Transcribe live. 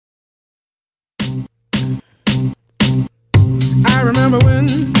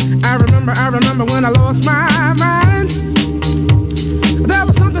I remember when I lost my mind. There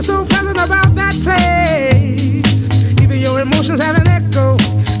was something so pleasant about that place. Even your emotions have